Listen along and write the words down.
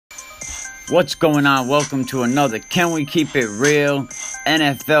What's going on? Welcome to another Can We Keep It Real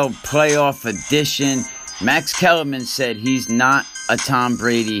NFL Playoff Edition. Max Kellerman said he's not a Tom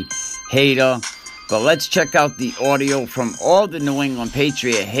Brady hater. But let's check out the audio from all the New England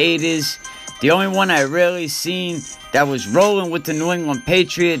Patriot haters. The only one I really seen that was rolling with the New England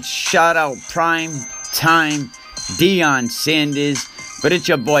Patriots, shout out prime time Deion Sanders. But it's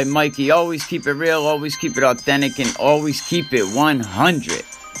your boy Mikey. Always keep it real, always keep it authentic, and always keep it 100.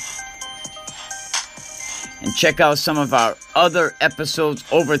 And check out some of our other episodes,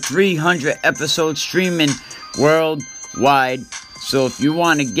 over 300 episodes streaming worldwide. So if you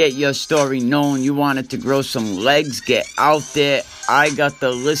want to get your story known, you want it to grow some legs, get out there, I got the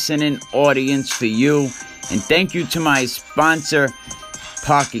listening audience for you. And thank you to my sponsor,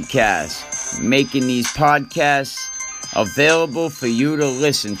 Pocket Cast, making these podcasts available for you to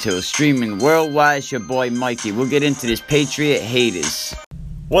listen to. Streaming worldwide, it's your boy Mikey. We'll get into this Patriot haters.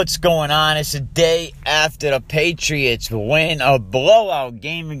 What's going on? It's a day after the Patriots win a blowout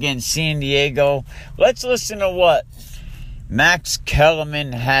game against San Diego. Let's listen to what Max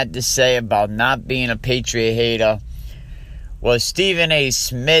Kellerman had to say about not being a Patriot hater. What Stephen A.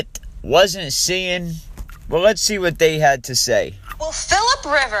 Smith wasn't seeing. Well, let's see what they had to say. Will Phillip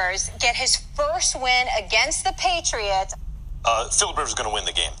Rivers get his first win against the Patriots? Phillip Rivers is going to win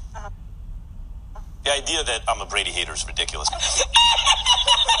the game. The idea that I'm a Brady hater is ridiculous.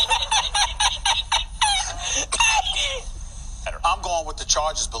 I'm going with the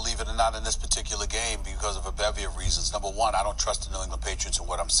Chargers, believe it or not, in this particular game because of a bevy of reasons. Number one, I don't trust the New England Patriots in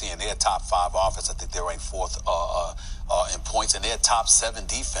what I'm seeing. They're a top 5 offense. I think they're ranked 4th in points, and they're top 7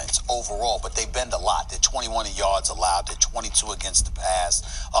 defense overall. But they bend a lot. They're 21 in yards allowed. They're 22 against the pass.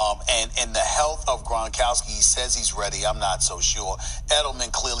 And the health of Gronkowski, he says he's ready. I'm not so sure.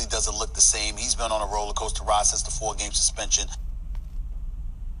 Edelman clearly doesn't look the same. He's been on a roller coaster ride since the 4-game suspension.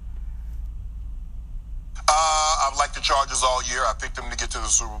 I've liked the Chargers all year. I picked them to get to the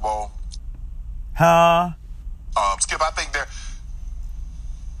Super Bowl. Skip, I think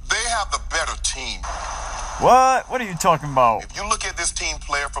they have the better team. What? What are you talking about? If you look at this team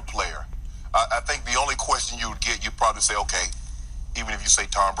player for player, I think the only question you would get, you'd probably say, okay, even if you say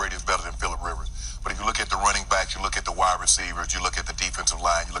Tom Brady is better than Phillip Rivers. But if you look at the running backs, you look at the wide receivers, you look at the defensive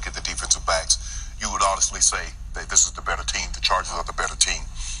line, you look at the defensive backs, you would honestly say that this is the better team. The Chargers are the better team.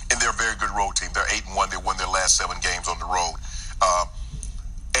 And they're a very good road team. They're 8-1. They won their last 7 games on the road.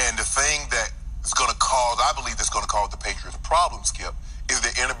 And the thing that is going to cause, I believe that's going to cause the Patriots problem, Skip, is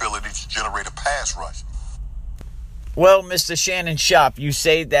their inability to generate a pass rush. Well, Mr. Shannon Sharpe, you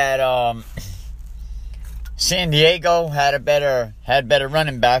say that San Diego had better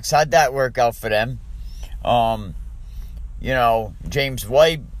running backs. How'd that work out for them? James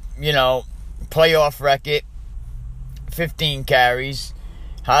White, playoff record, 15 carries.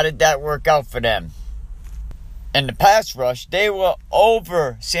 How did that work out for them? And the pass rush, they were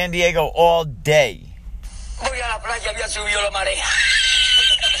over San Diego all day. The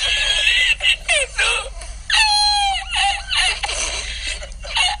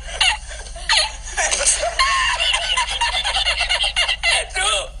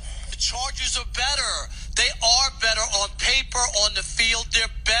Chargers are better. They are better on paper, on the field. They're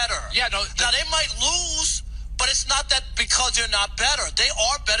better. Yeah, now they might lose, but it's not that because they're not better. They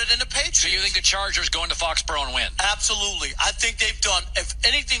are better than the Patriots. So you think the Chargers go into Foxborough and win? Absolutely. I think they've done, if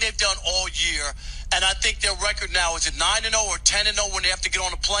anything, they've done all year. And I think their record now is it 9-0 or 10-0 when they have to get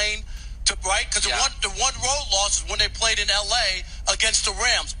on a plane, right? Because the one road loss is when they played in L.A. against the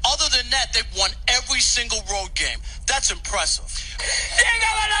Rams. Other than that, they've won every single road game. That's impressive.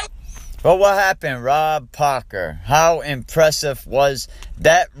 Well, what happened, Rob Parker? How impressive was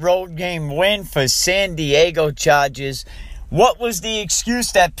that road game win for San Diego Chargers? What was the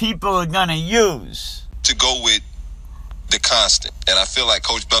excuse that people are going to use? To go with the constant. And I feel like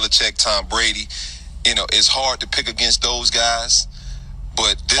Coach Belichick, Tom Brady, it's hard to pick against those guys.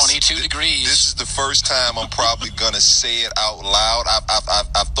 But 22 degrees. This is the first time I'm probably going to say it out loud.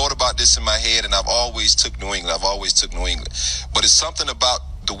 I've thought about this in my head, and I've always took New England. But it's something about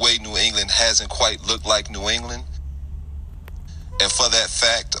the way New England hasn't quite looked like New England. And for that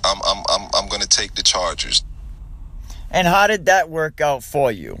fact, I'm going to take the Chargers. And how did that work out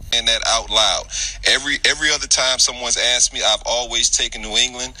for you? And that out loud. Every other time someone's asked me, I've always taken New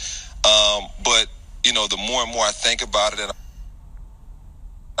England. But, the more and more I think about it, and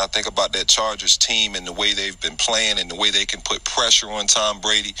I think about that Chargers team and the way they've been playing and the way they can put pressure on Tom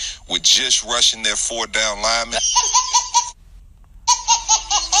Brady with just rushing their 4-down linemen.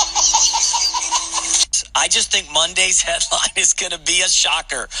 I just think Monday's headline is going to be a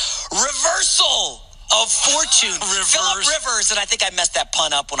shocker. Reversal of fortune. Philip Rivers, and I think I messed that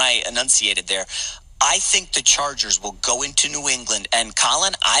pun up when I enunciated there. I think the Chargers will go into New England, and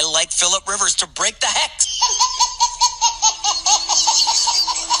Colin, I like Philip Rivers to break the hex.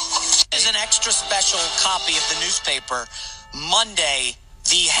 There's an extra special copy of the newspaper. Monday,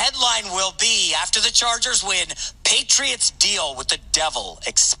 the headline will be, after the Chargers win, Patriots deal with the devil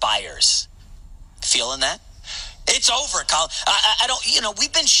expires. Feeling that? It's over, Colin. I don't,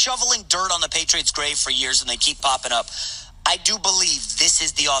 we've been shoveling dirt on the Patriots' grave for years, and they keep popping up. I do believe this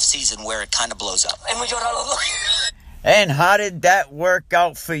is the offseason where it kind of blows up. And how did that work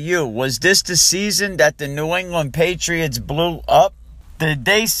out for you? Was this the season that the New England Patriots blew up? Did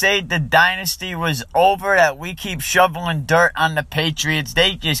they say the dynasty was over, that we keep shoveling dirt on the Patriots?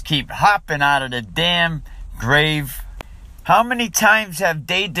 They just keep hopping out of the damn grave. How many times have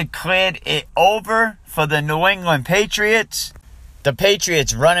they declared it over for the New England Patriots? The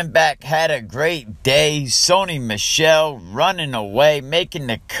Patriots running back had a great day. Sony Michel running away, making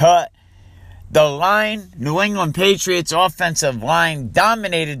the cut. The line, New England Patriots offensive line,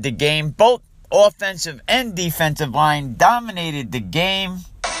 dominated the game. Both offensive and defensive line dominated the game.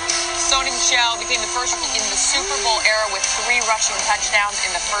 Sony Michel became the first in the Super Bowl era with 3 rushing touchdowns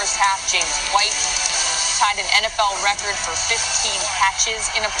in the first half. James White tied an NFL record for 15 catches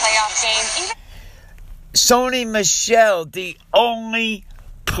in a playoff game. Sony Michel, the only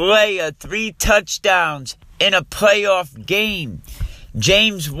player, 3 touchdowns in a playoff game.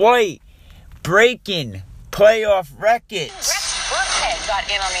 James White breaking playoff records. Rex Burkhead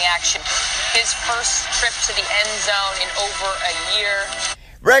got in on the action. His first trip to the end zone in over a year.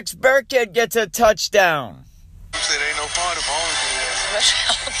 Rex Burkhead gets a touchdown. Said ain't no fun if only do that.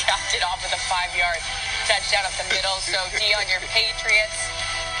 Michel capped it off with a 5-yard touchdown up the middle. So, Dion, your Patriots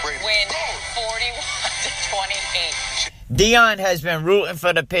win 41-28. Dion has been rooting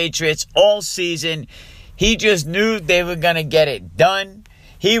for the Patriots all season. He just knew they were going to get it done.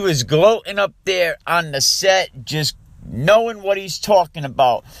 He was gloating up there on the set, just knowing what he's talking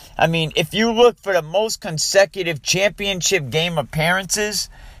about. I mean, if you look for the most consecutive championship game appearances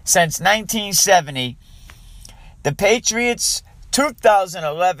since 1970, the Patriots,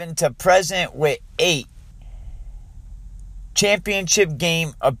 2011 to present, with 8 championship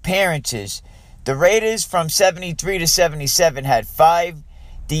game appearances. The Raiders from 73 to 77 had 5.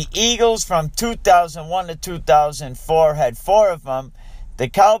 The Eagles from 2001 to 2004 had 4 of them. The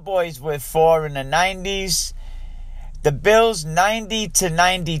Cowboys with 4 in the 90s. The Bills 90 to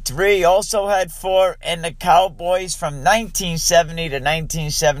 93 also had 4. And the Cowboys from 1970 to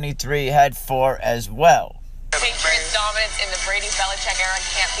 1973 had 4 as well. Patriots' dominance in the Brady-Belichick era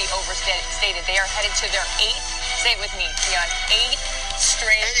can't be overstated. They are headed to their 8th, say it with me, Dion, 8th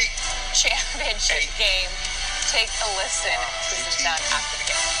straight championship game. Take a listen. This is done after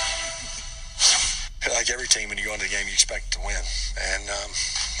the game. Like every team, when you go into the game, you expect to win. And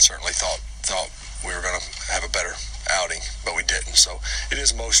certainly thought we were going to have a better outing, but we didn't. So it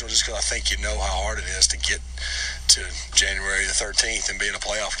is emotional just because I think you know how hard it is to get to January the 13th and be in a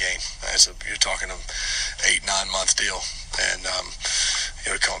playoff game. You're talking an 8-9 month deal, and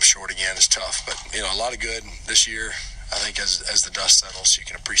to come up short again is tough. But a lot of good this year. I think as the dust settles, you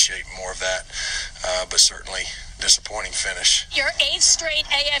can appreciate more of that. But certainly disappointing finish. Your 8th straight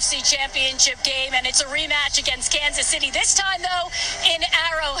AFC Championship game, and it's a rematch against Kansas City. This time, though, in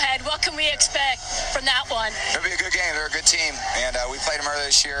Arrowhead. What can we expect from that one? It'll be a good game. They're a good team, and we played them earlier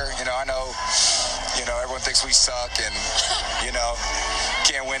this year. I know, everyone thinks we suck, and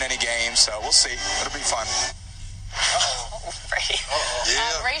can't win any games. So we'll see. It'll be fun. Brady.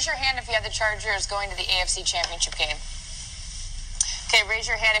 Yeah. Raise your hand if you have the Chargers going to the AFC Championship game. Okay, raise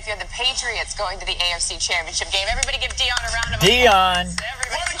your hand if you have the Patriots going to the AFC Championship game. Everybody give Dion a round of applause. Way Dion.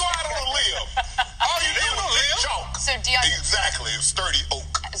 to go out on a limb. All you do is live chalk. So, Dion. Exactly, a sturdy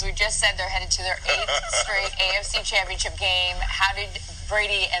oak. As we just said, they're headed to their 8th straight AFC Championship game. How did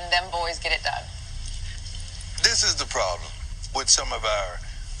Brady and them boys get it done? This is the problem with some of our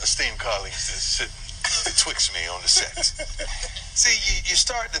esteemed colleagues that sit betwixt me on the set. See, you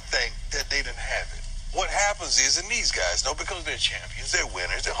start to think that they didn't have it. What happens is, and these guys know because they're champions, they're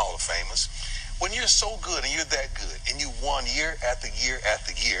winners, they're Hall of Famers. When you're so good and you're that good, and you won year after year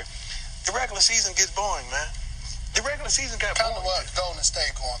after year, the regular season gets boring, man. The regular season got boring. Kind of what Golden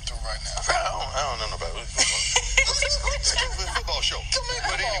State going through right now. I don't know about it. Football show.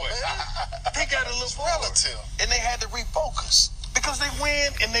 But anyway, they got a little relative, and they had to refocus because they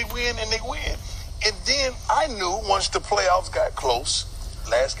win and they win and they win. And then I knew once the playoffs got close,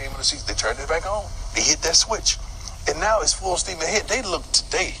 last game of the season, they turned it back on. They hit that switch. And now it's full steam ahead. They look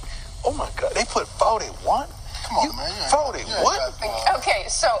today, oh my God, they put 41 Come on, man. Folded. What? Okay,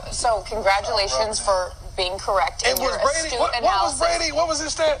 so congratulations for being correct in your astute analysis. What was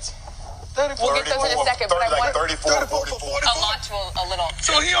his stats? 34, we'll get those in a second, but I want 34, 44. A lot to a little.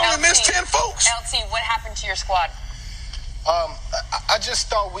 So he only missed 10 folks. LT, what happened to your squad? I just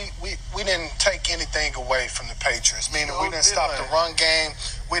thought we didn't take anything away from the Patriots. Meaning we didn't stop the run game.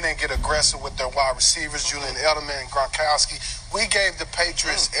 We didn't get aggressive with their wide receivers, Julian Edelman and Gronkowski. We gave the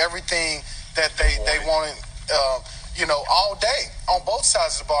Patriots everything that they wanted, all day on both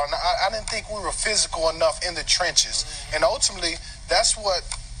sides of the ball. And I didn't think we were physical enough in the trenches. And ultimately, that's what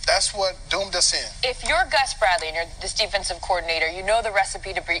doomed us in. If you're Gus Bradley and you're this defensive coordinator, you know the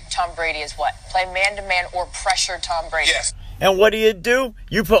recipe to beat Tom Brady is what? Play man-to-man or pressure Tom Brady. Yes. And what do?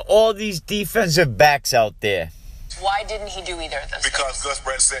 You put all these defensive backs out there. Why didn't he do either of those Because things? Gus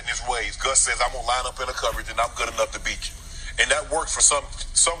Bradley set in his ways. Gus says, I'm going to line up in a coverage and I'm good enough to beat you. And that works for some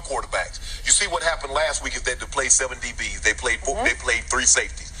quarterbacks. You see what happened last week is that they played 7 DBs. They played 3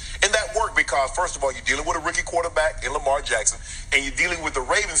 safeties. And that worked because, first of all, you're dealing with a rookie quarterback in Lamar Jackson, and you're dealing with the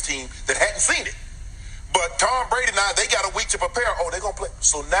Ravens team that hadn't seen it. But Tom Brady now, they got a week to prepare. Oh, they're going to play.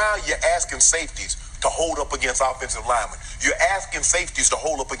 So now you're asking safeties to hold up against offensive linemen. You're asking safeties to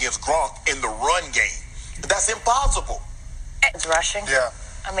hold up against Gronk in the run game. That's impossible. It's rushing. Yeah.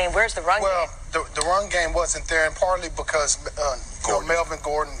 I mean, where's the run game? Well, the run game wasn't there, and partly because Melvin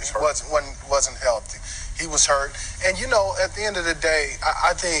Gordon wasn't healthy. He was hurt. And, at the end of the day,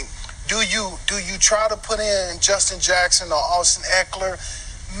 I think, do you try to put in Justin Jackson or Austin Eckler?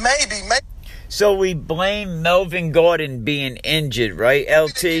 Maybe. So we blame Melvin Gordon being injured, right,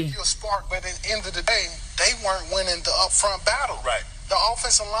 LT? They give you a spark, but at the end of the day, they weren't winning the upfront battle. Right. The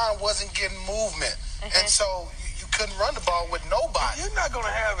offensive line wasn't getting movement. And so you couldn't run the ball with nobody. You're not going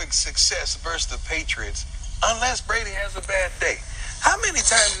to have success versus the Patriots unless Brady has a bad day. How many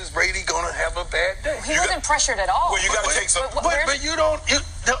times is Brady going to have a bad day? He wasn't pressured at all. Well, you got to take some. But you don't.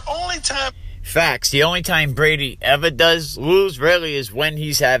 The only time. Facts. The only time Brady ever does lose really is when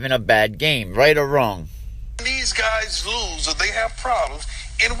he's having a bad game, right or wrong. These guys lose or they have problems,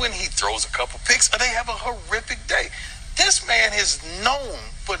 and when he throws a couple picks or they have a horrific day. This man is known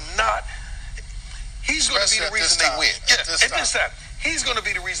for not. He's going to be the reason they win. At this time. He's going to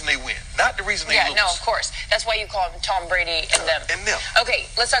be the reason they win, not the reason they lose. Yeah, no, of course. That's why you call him Tom Brady and them. Okay,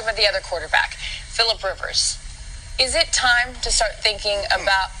 let's talk about the other quarterback, Phillip Rivers. Is it time to start thinking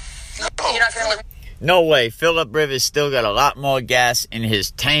about... You're not going to... No way. Phillip Rivers still got a lot more gas in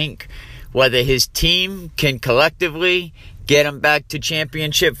his tank. Whether his team can collectively get him back to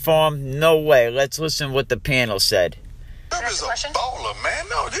championship form, no way. Let's listen what the panel said. Rivers a baller, man.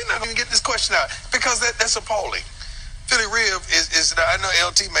 No, they're not going to get this question out because that's appalling. Philly Rib is I know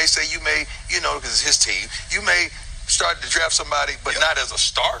LT may say you may, because it's his team, you may start to draft somebody, but not as a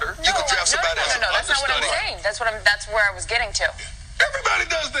starter. You can draft somebody as an understudy. No, that's not what I'm saying. That's where I was getting to. Everybody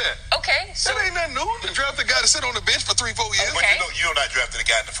does that. Okay. So it ain't nothing new to draft a guy to sit on the bench for 3-4 years. But you're not drafting a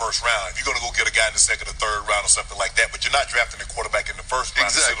guy in the first round. If you're going to go get a guy in the second or third round or something like that, but you're not drafting a quarterback in the first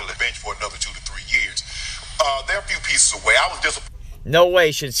round to sit on the bench for another 2 to 3 years. There are a few pieces away. I was disappointed. No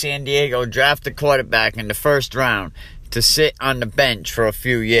way should San Diego draft a quarterback in the first round to sit on the bench for a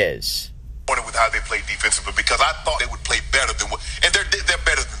few years. With how they played defensively, because I thought they would play better than what, and they're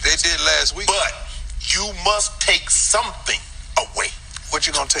better than they did last week. But you must take something away. What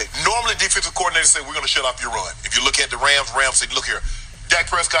you gonna take? Normally, defensive coordinators say we're gonna shut off your run. If you look at the Rams say, look here, Dak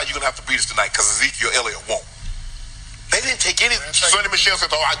Prescott, you're gonna have to beat us tonight because Ezekiel Elliott won't. They didn't take any. Sonny Michel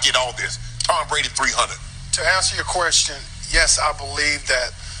said, I get all this. Tom Brady 300. To answer your question, yes, I believe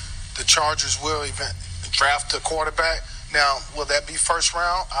that the Chargers will draft a quarterback. Now, will that be first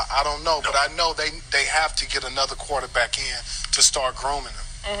round? I don't know, but I know they have to get another quarterback in to start grooming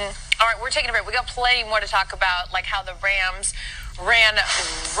them. All right, we're taking a break. We got plenty more to talk about, like how the Rams ran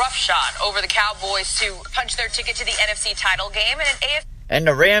roughshod over the Cowboys to punch their ticket to the NFC title game, and an AFC. And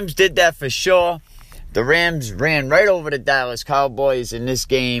the Rams did that for sure. The Rams ran right over the Dallas Cowboys in this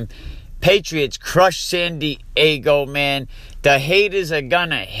game. Patriots crushed San Diego, man. The haters are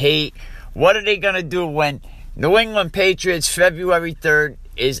gonna hate. What are they gonna do when New England Patriots February 3rd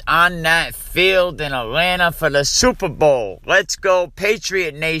is on that field in Atlanta for the Super Bowl? Let's go,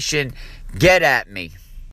 Patriot Nation. Get at me.